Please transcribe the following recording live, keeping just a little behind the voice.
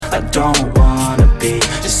I don't wanna be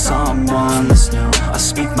just someone that's new. I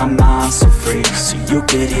speak my mind so free, so you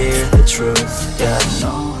could hear the truth. Yeah, I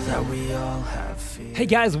know that we all have fear. Hey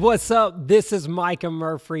guys, what's up? This is Micah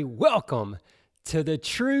Murphy. Welcome to the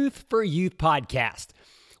Truth for Youth podcast.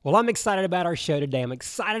 Well, I'm excited about our show today. I'm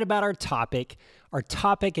excited about our topic. Our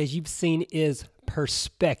topic, as you've seen, is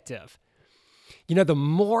perspective. You know, the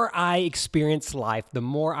more I experience life, the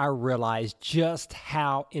more I realize just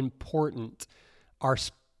how important our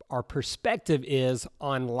perspective is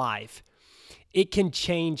on life. It can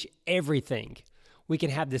change everything. We can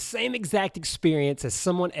have the same exact experience as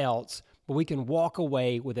someone else, but we can walk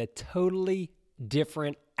away with a totally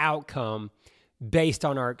different outcome based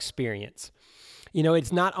on our experience. You know,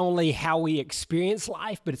 it's not only how we experience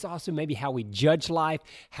life, but it's also maybe how we judge life,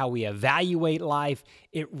 how we evaluate life.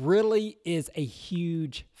 It really is a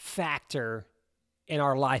huge factor in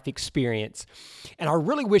our life experience. And I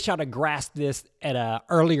really wish I'd have grasped this at an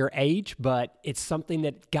earlier age, but it's something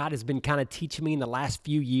that God has been kind of teaching me in the last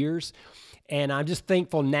few years. And I'm just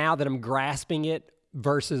thankful now that I'm grasping it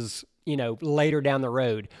versus, later down the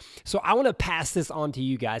road. So I want to pass this on to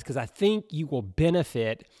you guys because I think you will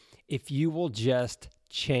benefit if you will just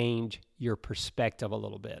change your perspective a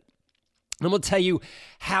little bit. And I'm going to tell you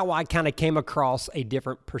how I kind of came across a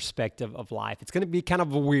different perspective of life. It's going to be kind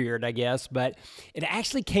of weird, I guess, but it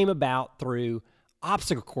actually came about through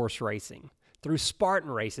obstacle course racing, through Spartan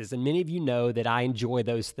races. And many of you know that I enjoy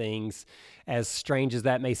those things, as strange as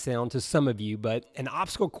that may sound to some of you. But an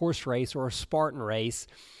obstacle course race or a Spartan race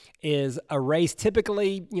is a race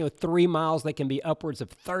typically, 3 miles that can be upwards of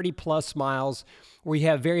 30 plus miles where you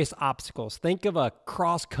have various obstacles. Think of a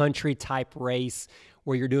cross-country type race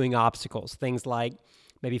where you're doing obstacles, things like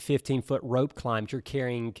maybe 15-foot rope climbs. You're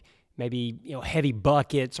carrying maybe, heavy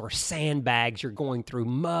buckets or sandbags. You're going through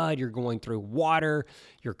mud. You're going through water.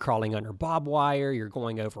 You're crawling under barbed wire. You're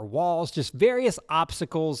going over walls, just various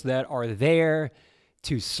obstacles that are there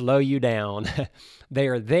to slow you down. They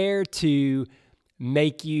are there to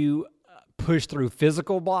make you push through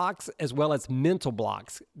physical blocks as well as mental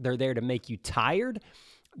blocks. They're there to make you tired.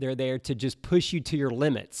 They're there to just push you to your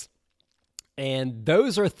limits. And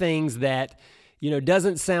those are things that,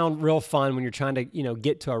 doesn't sound real fun when you're trying to,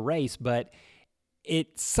 get to a race, but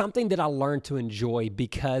it's something that I learned to enjoy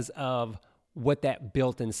because of what that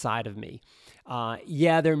built inside of me.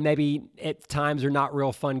 There maybe at times are not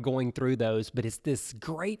real fun going through those, but it's this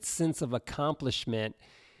great sense of accomplishment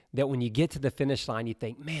that when you get to the finish line, you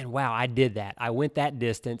think, man, wow, I did that. I went that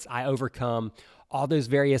distance. I overcome all those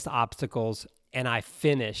various obstacles, and I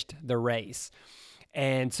finished the race.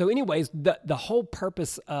 And so anyways, the whole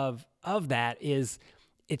purpose of that is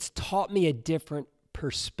it's taught me a different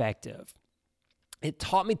perspective. It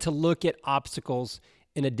taught me to look at obstacles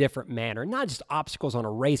in a different manner, not just obstacles on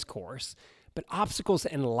a race course, but obstacles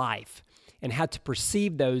in life and how to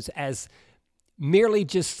perceive those as merely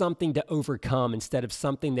just something to overcome instead of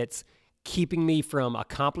something that's keeping me from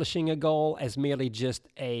accomplishing a goal, as merely just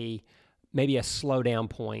maybe a slow down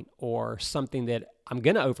point or something that I'm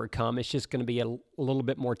going to overcome. It's just going to be a little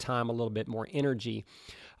bit more time, a little bit more energy.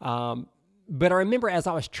 But I remember as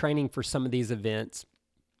I was training for some of these events,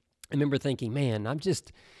 I remember thinking, man, I'm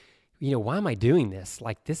just, why am I doing this?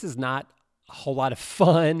 Like, this is not a whole lot of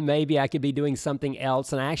fun. Maybe I could be doing something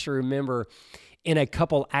else. And I actually remember in a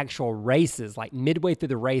couple actual races, like midway through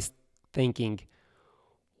the race, thinking,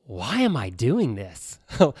 why am I doing this?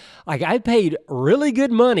 Like, I paid really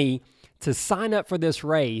good money to sign up for this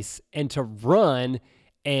race and to run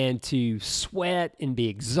and to sweat and be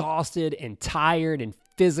exhausted and tired and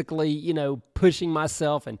physically, pushing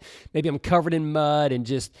myself, and maybe I'm covered in mud and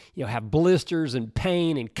just, have blisters and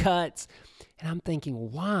pain and cuts. And I'm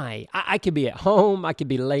thinking, why? I could be at home. I could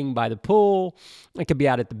be laying by the pool. I could be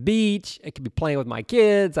out at the beach. I could be playing with my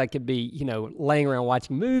kids. I could be, laying around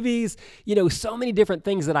watching movies. So many different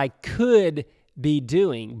things that I could be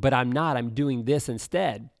doing, but I'm not. I'm doing this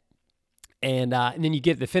instead. And then you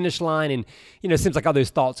get to the finish line and, it seems like all those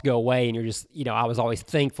thoughts go away and you're just, I was always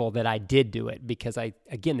thankful that I did do it because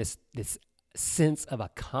this sense of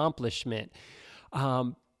accomplishment.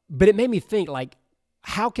 But it made me think, like,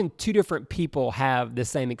 how can two different people have the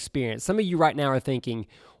same experience? Some of you right now are thinking,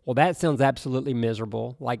 well, that sounds absolutely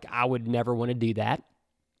miserable. Like, I would never want to do that.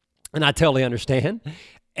 And I totally understand.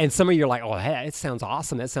 And some of you are like, oh, hey, it sounds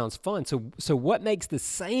awesome. That sounds fun. So what makes the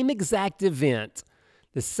same exact event,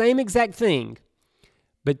 the same exact thing,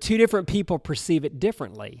 but two different people perceive it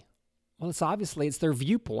differently? Well, it's their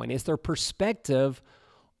viewpoint. It's their perspective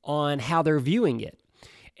on how they're viewing it.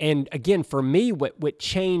 And again, for me, what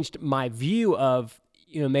changed my view of,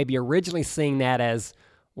 maybe originally seeing that as,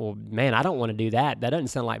 well, man, I don't want to do that. That doesn't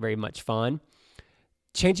sound like very much fun.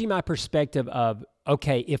 changing my perspective of,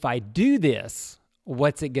 okay, if I do this,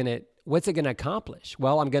 what's it gonna accomplish?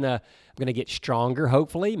 Well, I'm gonna get stronger,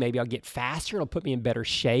 hopefully. Maybe I'll get faster. It'll put me in better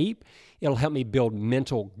shape. It'll help me build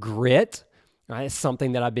mental grit. Right? It's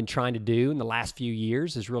something that I've been trying to do in the last few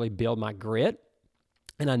years, is really build my grit.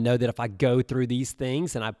 And I know that if I go through these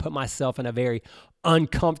things and I put myself in a very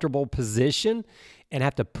uncomfortable position and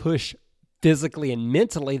have to push physically and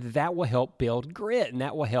mentally, that will help build grit, and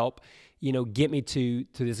that will help, get me to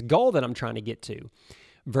this goal that I'm trying to get to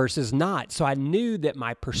versus not. So I knew that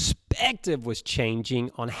my perspective was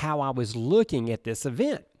changing on how I was looking at this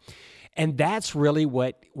event. And that's really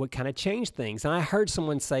what kind of changed things. And I heard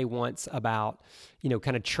someone say once about,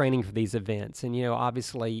 kind of training for these events. And,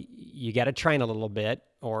 obviously you got to train a little bit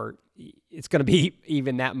or it's going to be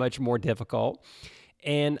even that much more difficult.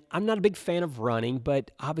 And I'm not a big fan of running,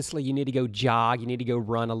 but obviously you need to go jog, you need to go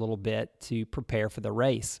run a little bit to prepare for the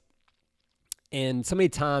race. And so many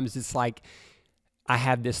times it's like I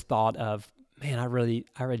have this thought of, man, I really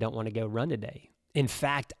don't want to go run today. In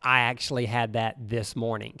fact, I actually had that this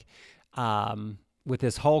morning. With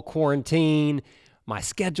this whole quarantine, my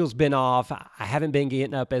schedule's been off. I haven't been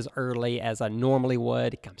getting up as early as I normally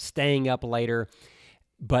would. I'm staying up later.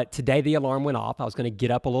 But today the alarm went off. I was going to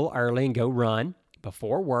get up a little early and go run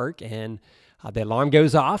before work. And the alarm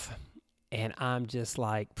goes off. And I'm just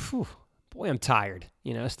like, boy, I'm tired.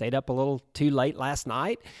 Stayed up a little too late last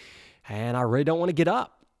night. And I really don't want to get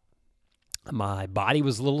up. My body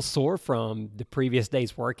was a little sore from the previous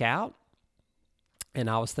day's workout. And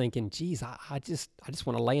I was thinking, geez, I just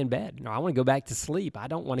want to lay in bed. I want to go back to sleep. I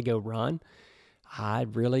don't want to go run. That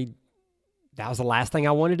was the last thing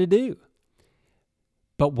I wanted to do.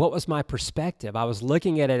 But what was my perspective? I was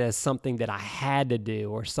looking at it as something that I had to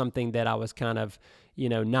do or something that I was kind of,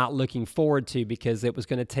 not looking forward to because it was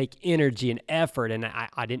going to take energy and effort. And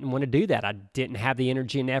I didn't want to do that. I didn't have the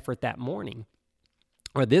energy and effort that morning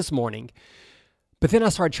or this morning. But then I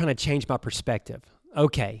started trying to change my perspective.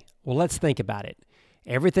 Okay, well, let's think about it.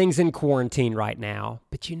 Everything's in quarantine right now,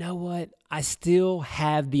 but you know what? I still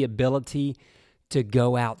have the ability to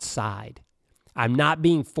go outside. I'm not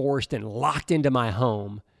being forced and locked into my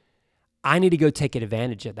home. I need to go take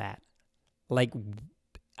advantage of that. Like,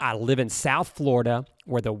 I live in South Florida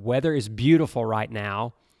where the weather is beautiful right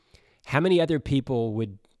now. How many other people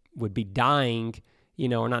would be dying,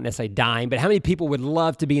 or not necessarily dying, but how many people would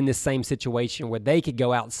love to be in this same situation where they could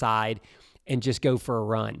go outside and just go for a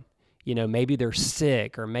run? Maybe they're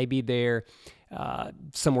sick, or maybe they're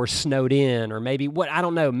somewhere snowed in, or maybe I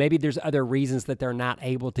don't know. Maybe there's other reasons that they're not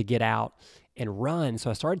able to get out and run. So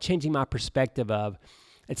I started changing my perspective of,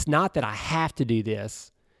 it's not that I have to do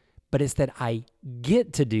this, but it's that I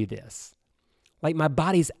get to do this. Like, my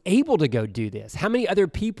body's able to go do this. How many other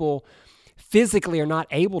people physically are not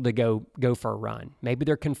able to go for a run? Maybe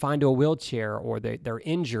they're confined to a wheelchair, or they're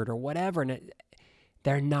injured or whatever, and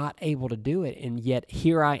they're not able to do it. And yet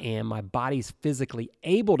here I am, my body's physically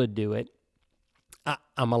able to do it.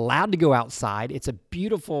 I'm allowed to go outside. It's a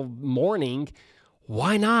beautiful morning.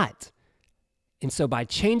 Why not? And so by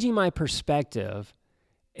changing my perspective,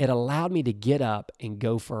 it allowed me to get up and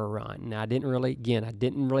go for a run. Now, I didn't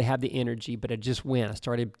really have the energy, but I just went. I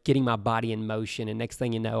started getting my body in motion, and next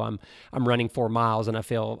thing you know, I'm running 4 miles, and I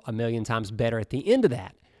feel a million times better at the end of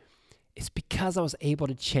that. It's because I was able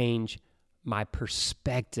to change my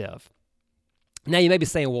perspective. Now, you may be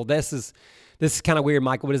saying, well, this is kind of weird,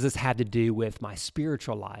 Michael. What does this have to do with my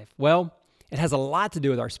spiritual life? Well, it has a lot to do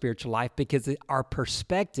with our spiritual life, because our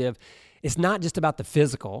perspective is not just about the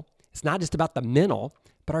physical. It's not just about the mental,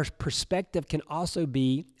 but our perspective can also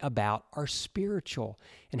be about our spiritual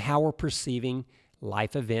and how we're perceiving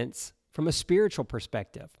life events from a spiritual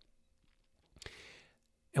perspective.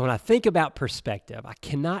 And when I think about perspective, I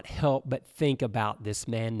cannot help but think about this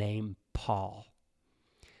man named Paul.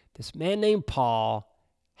 This man named Paul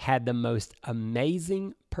had the most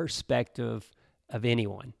amazing perspective of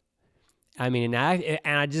anyone. I mean, and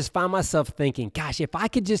I just find myself thinking, gosh, if I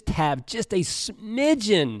could just have just a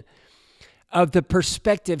smidgen of the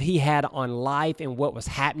perspective he had on life and what was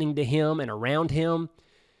happening to him and around him,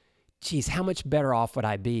 geez, how much better off would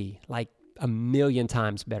I be? Like, a million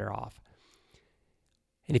times better off.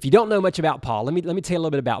 And if you don't know much about Paul, let me tell you a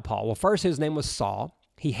little bit about Paul. Well, first, his name was Saul.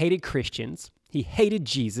 He hated Christians. He hated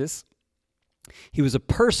Jesus. He was a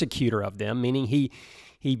persecutor of them, meaning he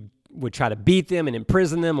would try to beat them and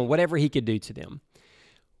imprison them and whatever he could do to them.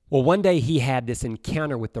 Well, one day he had this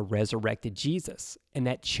encounter with the resurrected Jesus, and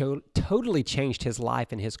that totally changed his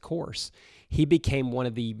life and his course. He became one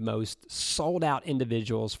of the most sold-out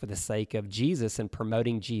individuals for the sake of Jesus and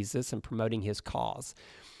promoting Jesus and promoting his cause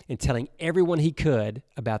and telling everyone he could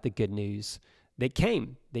about the good news that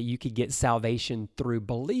came, that you could get salvation through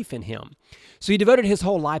belief in him. So he devoted his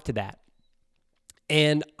whole life to that.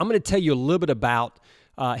 And I'm going to tell you a little bit about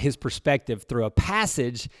his perspective through a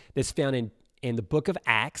passage that's found in the book of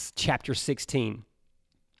Acts, chapter 16.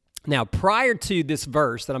 Now, prior to this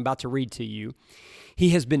verse that I'm about to read to you, he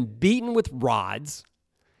has been beaten with rods.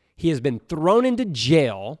 He has been thrown into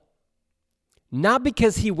jail, not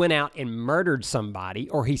because he went out and murdered somebody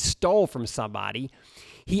or he stole from somebody.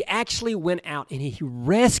 He actually went out and he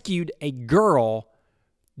rescued a girl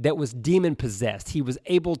that was demon-possessed. He was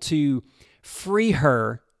able to free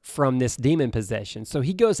her from this demon possession. So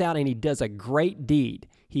he goes out and he does a great deed.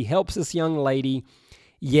 He helps this young lady,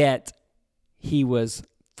 yet he was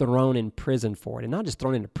thrown in prison for it. And not just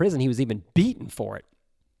thrown into prison, he was even beaten for it.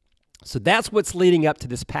 So that's what's leading up to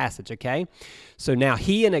this passage, okay? So now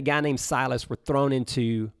he and a guy named Silas were thrown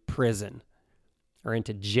into prison or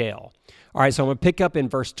into jail. All right, so I'm going to pick up in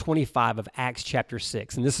verse 25 of Acts chapter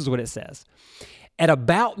 6, and this is what it says. At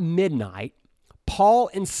about midnight, Paul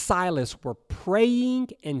and Silas were praying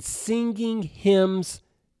and singing hymns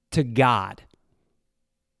to God,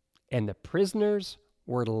 and the prisoners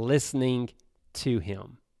were listening to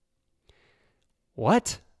him.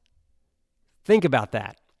 What? Think about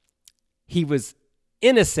that. He was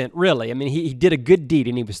innocent, really. I mean, he did a good deed,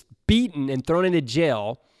 and he was beaten and thrown into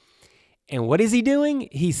jail. And what is he doing?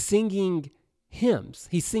 He's singing hymns.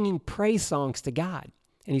 He's singing praise songs to God,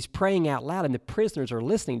 and he's praying out loud, and the prisoners are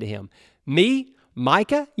listening to him. Me,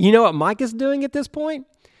 Micah, you know what Micah's doing at this point?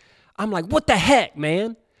 I'm like, what the heck,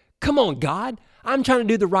 man? Come on, God. I'm trying to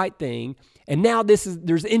do the right thing, and now there's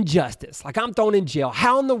injustice. Like, I'm thrown in jail.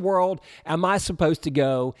 How in the world am I supposed to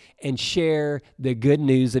go and share the good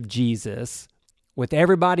news of Jesus with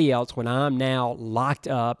everybody else when I'm now locked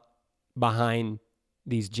up behind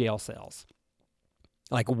these jail cells?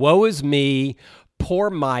 Like, woe is me, poor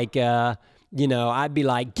Micah. You know, I'd be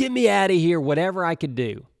like, get me out of here, whatever I could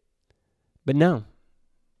do. But no,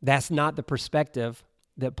 that's not the perspective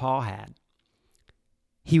that Paul had.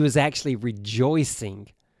 He was actually rejoicing.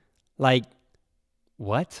 Like,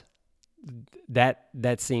 what?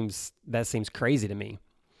 That seems crazy to me.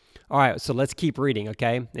 All right, so let's keep reading,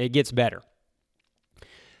 okay? It gets better.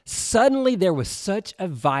 Suddenly there was such a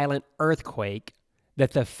violent earthquake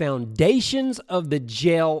that the foundations of the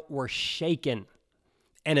jail were shaken,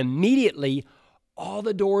 and immediately all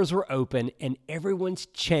the doors were open and everyone's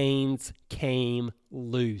chains came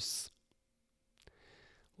loose.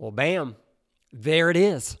 Well, bam, there it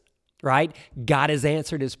is, right? God has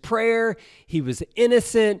answered his prayer. He was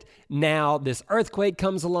innocent. Now this earthquake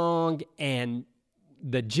comes along and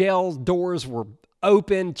the jail doors were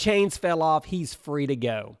open, chains fell off. He's free to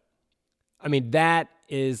go. I mean, that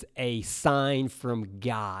is a sign from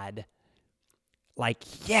God. Like,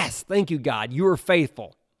 yes, thank you, God. You are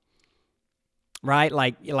faithful. Right?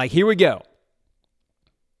 Like here we go.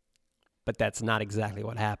 But that's not exactly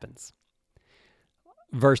what happens.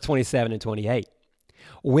 Verse 27 and 28.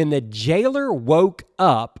 When the jailer woke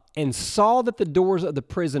up and saw that the doors of the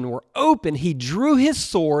prison were open, he drew his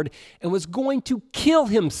sword and was going to kill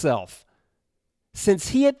himself, since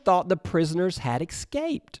he had thought the prisoners had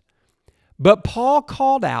escaped. But Paul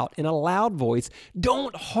called out in a loud voice,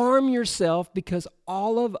 "Don't harm yourself, because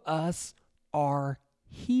all of us are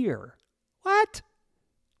here." What?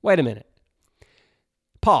 Wait a minute.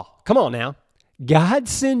 Paul, come on now. God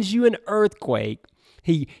sends you an earthquake.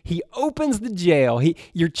 He opens the jail.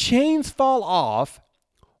 Your chains fall off.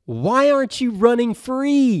 Why aren't you running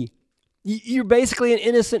free? You're basically an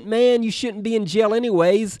innocent man. You shouldn't be in jail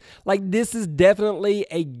anyways. Like, this is definitely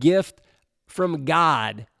a gift from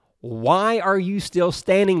God. Why are you still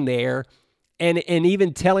standing there and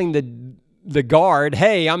even telling the guard,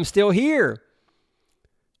 hey, I'm still here?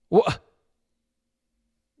 Well,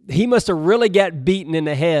 he must have really got beaten in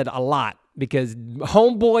the head a lot, because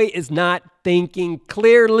homeboy is not thinking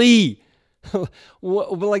clearly.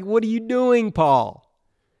 What are you doing, Paul?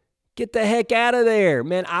 Get the heck out of there.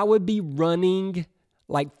 Man, I would be running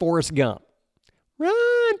like Forrest Gump.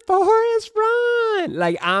 Run, Forrest, run.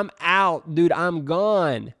 Like, I'm out, dude. I'm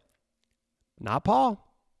gone. Not Paul.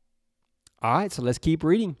 All right, so let's keep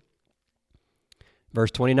reading. Verse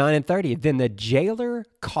 29 and 30. Then the jailer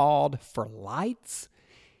called for lights.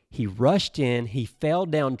 He rushed in. He fell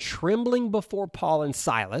down trembling before Paul and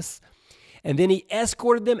Silas. And then he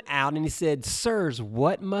escorted them out and he said, "Sirs,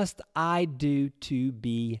 what must I do to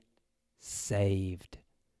be saved?"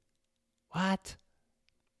 What?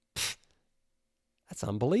 That's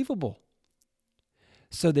unbelievable.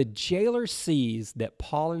 So the jailer sees that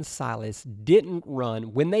Paul and Silas didn't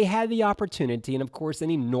run when they had the opportunity. And of course,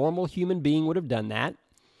 any normal human being would have done that,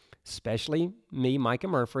 especially me, Micah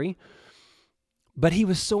Murphy. But he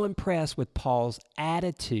was so impressed with Paul's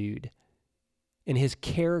attitude and his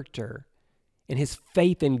character and his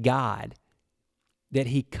faith in God that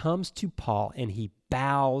he comes to Paul and he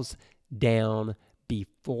bows down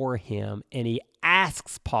before him and he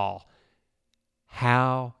asks Paul,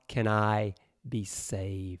 "How can I be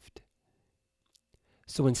saved?"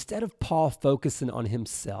 So instead of Paul focusing on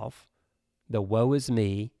himself, the woe is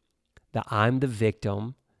me, that I'm the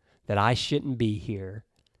victim, that I shouldn't be here,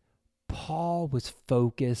 Paul was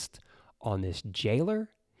focused on this jailer.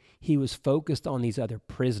 He was focused on these other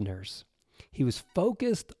prisoners. He was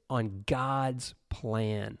focused on God's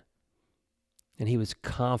plan. And he was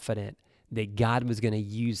confident that God was going to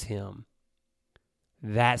use him.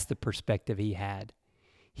 That's the perspective he had.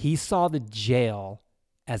 He saw the jail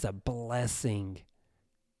as a blessing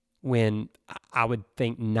when I would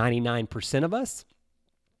think 99% of us,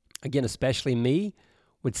 again, especially me,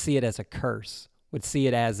 would see it as a curse, would see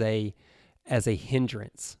it as a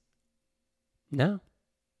hindrance. No,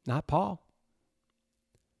 not Paul.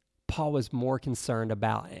 Paul was more concerned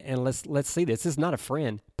about, and let's see this is not a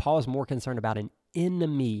friend. Paul was more concerned about an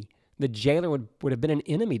enemy. The jailer would have been an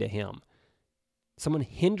enemy to him, someone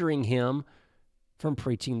hindering him from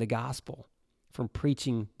preaching the gospel, from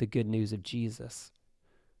preaching the good news of Jesus.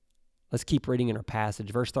 Let's keep reading in our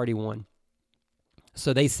passage, verse 31.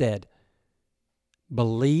 So they said,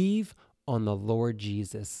 "Believe on the Lord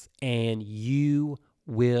Jesus, and you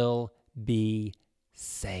will be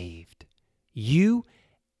saved, you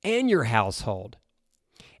and your household."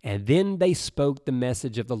 And then they spoke the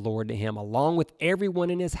message of the Lord to him, along with everyone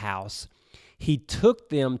in his house. He took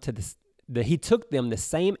them the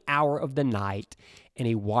same hour of the night, and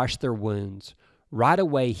he washed their wounds. Right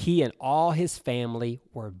away, he and all his family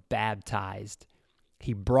were baptized.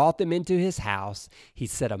 He brought them into his house. He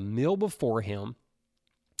set a meal before him,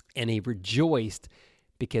 and he rejoiced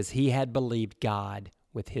because he had believed God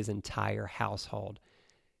with his entire household.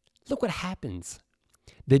 Look what happens.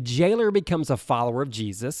 The jailer becomes a follower of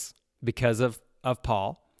Jesus because of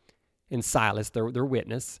Paul and Silas, their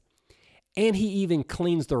witness, and he even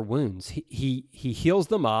cleans their wounds. He heals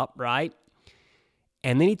them up, right?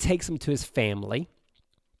 And then he takes them to his family.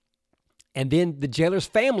 And then the jailer's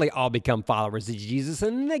family all become followers of Jesus,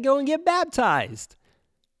 and then they go and get baptized.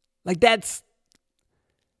 Like that's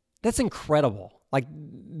incredible. Like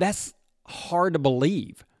that's hard to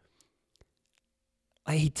believe.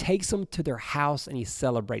 Like, he takes them to their house and he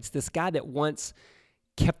celebrates. This guy that once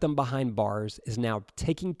kept them behind bars is now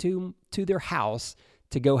taking to their house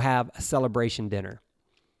to go have a celebration dinner.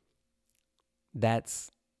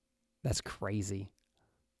 That's crazy.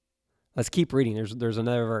 Let's keep reading. There's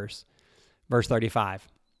another verse. Verse 35.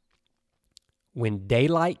 When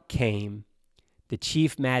daylight came, the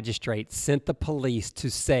chief magistrate sent the police to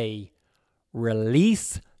say,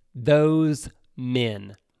 "Release those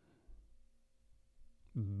men."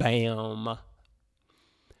 Bam.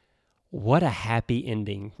 What a happy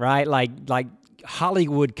ending, right? Like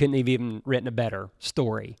Hollywood couldn't have even written a better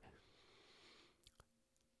story.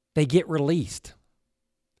 They get released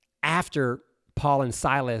after Paul and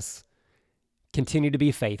Silas continue to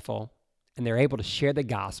be faithful, and they're able to share the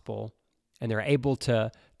gospel, and they're able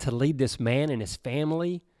to lead this man and his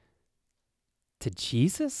family to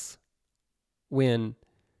Jesus. When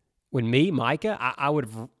me, Micah, I would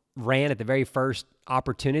have ran at the very first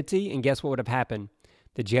opportunity, and guess what would have happened?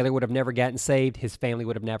 The jailer would have never gotten saved. His family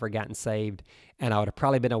would have never gotten saved. And I would have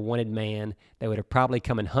probably been a wanted man. They would have probably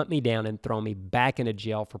come and hunt me down and thrown me back into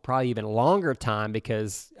jail for probably even longer time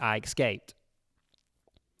because I escaped.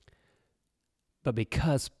 But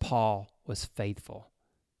because Paul was faithful,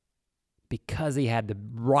 because he had the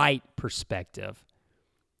right perspective,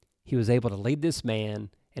 he was able to lead this man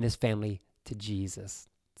and his family to Jesus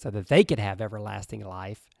so that they could have everlasting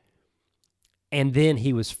life. And then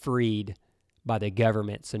he was freed by the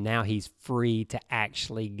government, so now he's free to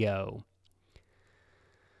actually go.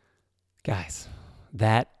 Guys,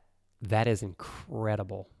 that is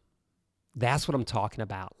incredible. That's what I'm talking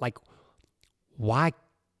about. Like, why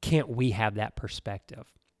can't we have that perspective?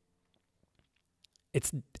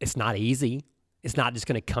 It's not easy. It's not just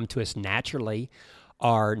going to come to us naturally.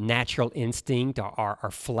 Our natural instinct,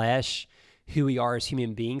 our flesh, who we are as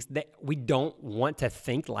human beings, that we don't want to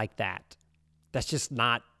think like that. That's just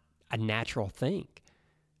not a natural thing.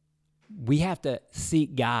 We have to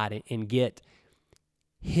seek God and get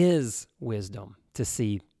His wisdom to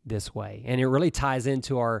see this way. And it really ties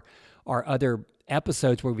into our other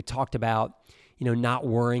episodes where we talked about, not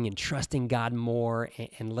worrying and trusting God more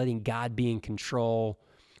and letting God be in control.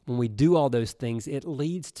 When we do all those things, it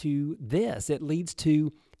leads to this. It leads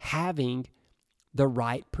to having the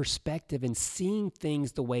right perspective and seeing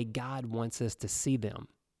things the way God wants us to see them.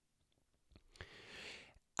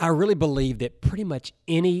 I really believe that pretty much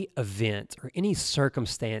any event or any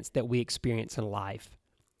circumstance that we experience in life,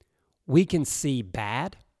 we can see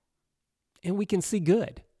bad and we can see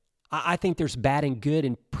good. I think there's bad and good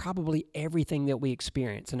in probably everything that we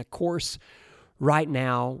experience. And of course, right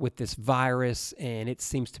now with this virus, and it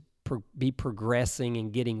seems to be progressing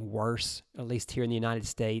and getting worse, at least here in the United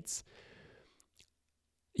States,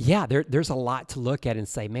 there's a lot to look at and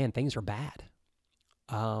say, man, things are bad.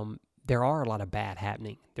 There are a lot of bad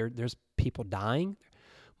happening. There's people dying.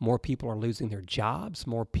 More people are losing their jobs.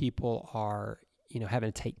 More people are,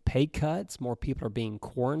 having to take pay cuts. More people are being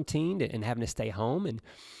quarantined and having to stay home. And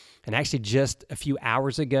actually just a few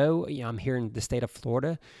hours ago, I'm here in the state of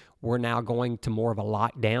Florida. We're now going to more of a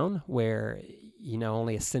lockdown where,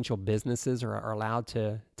 only essential businesses are allowed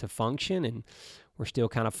to function. And we're still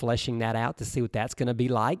kind of fleshing that out to see what that's going to be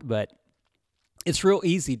like. But it's real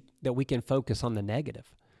easy that we can focus on the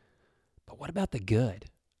negative. But what about the good?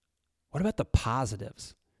 What about the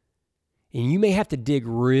positives? And you may have to dig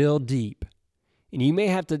real deep. And you may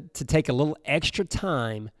have to take a little extra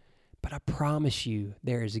time. But I promise you,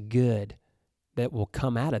 there is good that will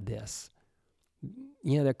come out of this.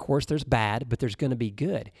 Of course, there's bad, but there's going to be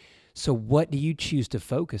good. So what do you choose to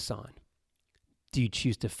focus on? Do you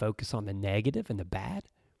choose to focus on the negative and the bad?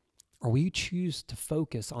 Or will you choose to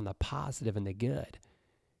focus on the positive and the good?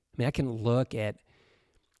 I can look at,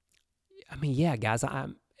 guys,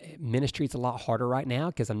 ministry is a lot harder right now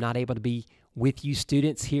because I'm not able to be with you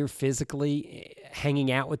students here physically,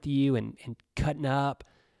 hanging out with you and cutting up.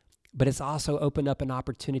 But it's also opened up an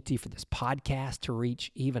opportunity for this podcast to reach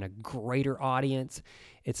even a greater audience.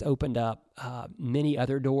 It's opened up many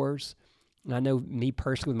other doors. And I know me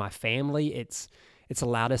personally with my family, it's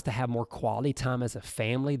allowed us to have more quality time as a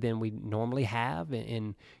family than we normally have.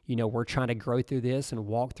 And we're trying to grow through this and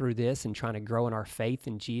walk through this and trying to grow in our faith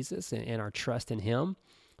in Jesus and our trust in Him.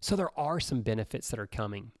 So there are some benefits that are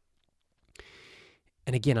coming.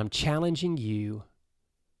 And again, I'm challenging you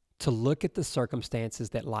to look at the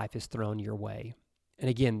circumstances that life has thrown your way. And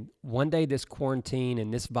again, one day this quarantine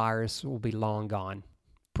and this virus will be long gone,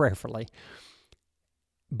 prayerfully.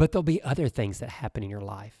 But there'll be other things that happen in your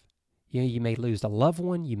life. You may lose a loved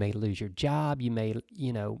one, you may lose your job, you may,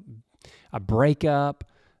 a breakup,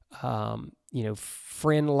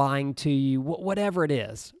 friend lying to you, whatever it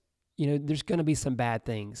is. There's going to be some bad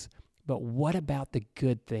things. But what about the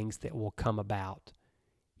good things that will come about?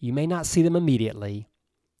 You may not see them immediately,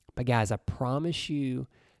 but guys, I promise you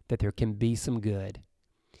that there can be some good.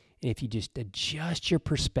 And if you just adjust your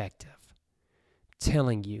perspective, I'm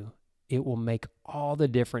telling you, it will make all the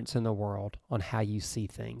difference in the world on how you see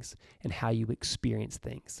things and how you experience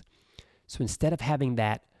things. So instead of having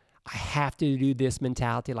that, I have to do this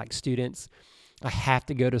mentality like students, I have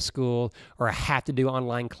to go to school or I have to do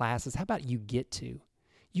online classes, how about you get to?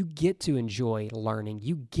 You get to enjoy learning.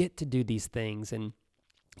 You get to do these things, and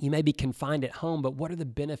you may be confined at home, but what are the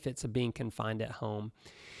benefits of being confined at home?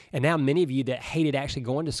 And now many of you that hated actually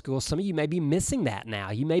going to school, some of you may be missing that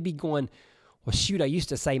now. You may be going, well, shoot, I used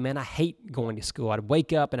to say, man, I hate going to school. I'd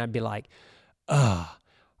wake up and I'd be like,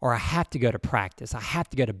 or I have to go to practice. I have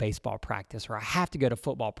to go to baseball practice, or I have to go to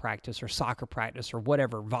football practice or soccer practice or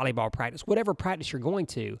whatever, volleyball practice, whatever practice you're going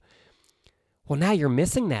to. Well, now you're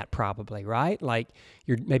missing that probably, right? Like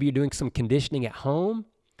maybe you're doing some conditioning at home,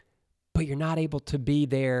 but you're not able to be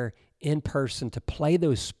there in person to play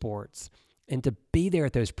those sports and to be there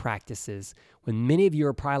at those practices when many of you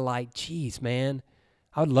are probably like, geez, man,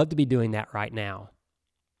 I would love to be doing that right now.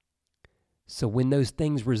 So when those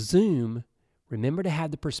things resume, remember to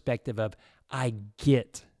have the perspective of, I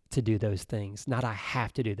get to do those things, not I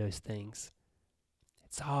have to do those things.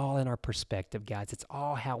 It's all in our perspective, guys. It's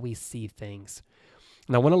all how we see things.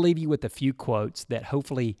 And I want to leave you with a few quotes that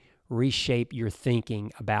hopefully reshape your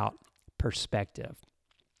thinking about perspective.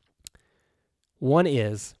 One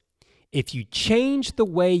is, if you change the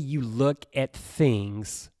way you look at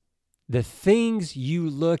things, the things you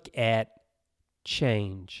look at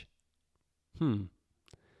change.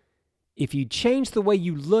 If you change the way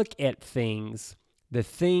you look at things, the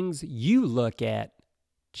things you look at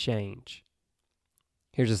change.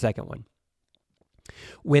 Here's the second one.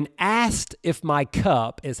 When asked if my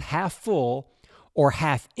cup is half full or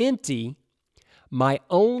half empty, my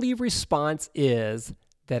only response is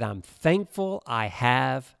that I'm thankful I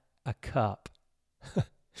have a cup.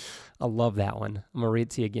 I love that one. I'm going to read it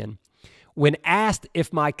to you again. When asked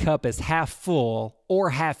if my cup is half full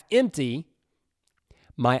or half empty,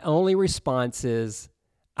 my only response is,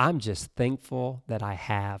 I'm just thankful that I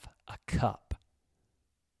have a cup.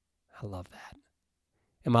 I love that.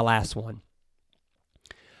 And my last one.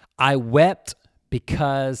 I wept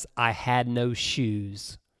because I had no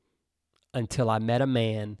shoes until I met a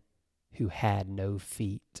man who had no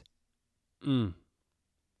feet.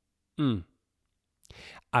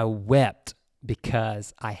 I wept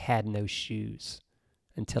because I had no shoes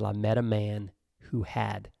until I met a man who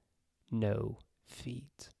had no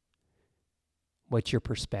feet. What's your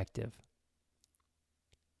perspective?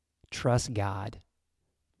 Trust God.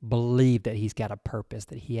 Believe that He's got a purpose,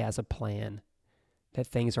 that He has a plan, that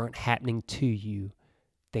things aren't happening to you,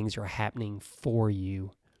 things are happening for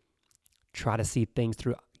you. Try to see things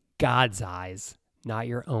through God's eyes, not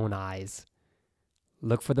your own eyes.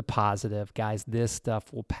 Look for the positive. Guys, this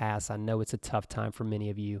stuff will pass. I know it's a tough time for many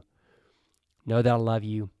of you. Know that I love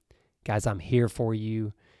you. Guys, I'm here for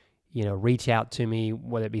you. Reach out to me,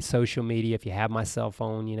 whether it be social media. If you have my cell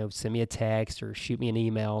phone, send me a text or shoot me an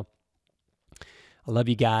email. I love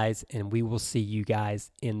you guys, and we will see you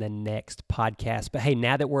guys in the next podcast. But hey,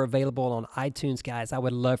 now that we're available on iTunes, guys, I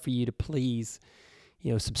would love for you to please,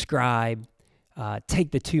 subscribe.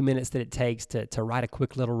 Take the 2 minutes that it takes to write a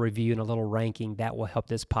quick little review and a little ranking. That will help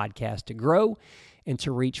this podcast to grow and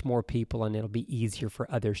to reach more people, and it'll be easier for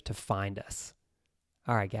others to find us.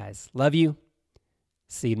 All right, guys. Love you.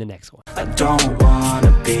 See you in the next one. I don't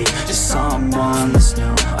wanna be just someone that's new.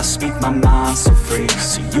 I speak my mind so free,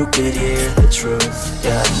 so you could hear the truth.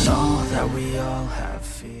 Yeah, I know that we all have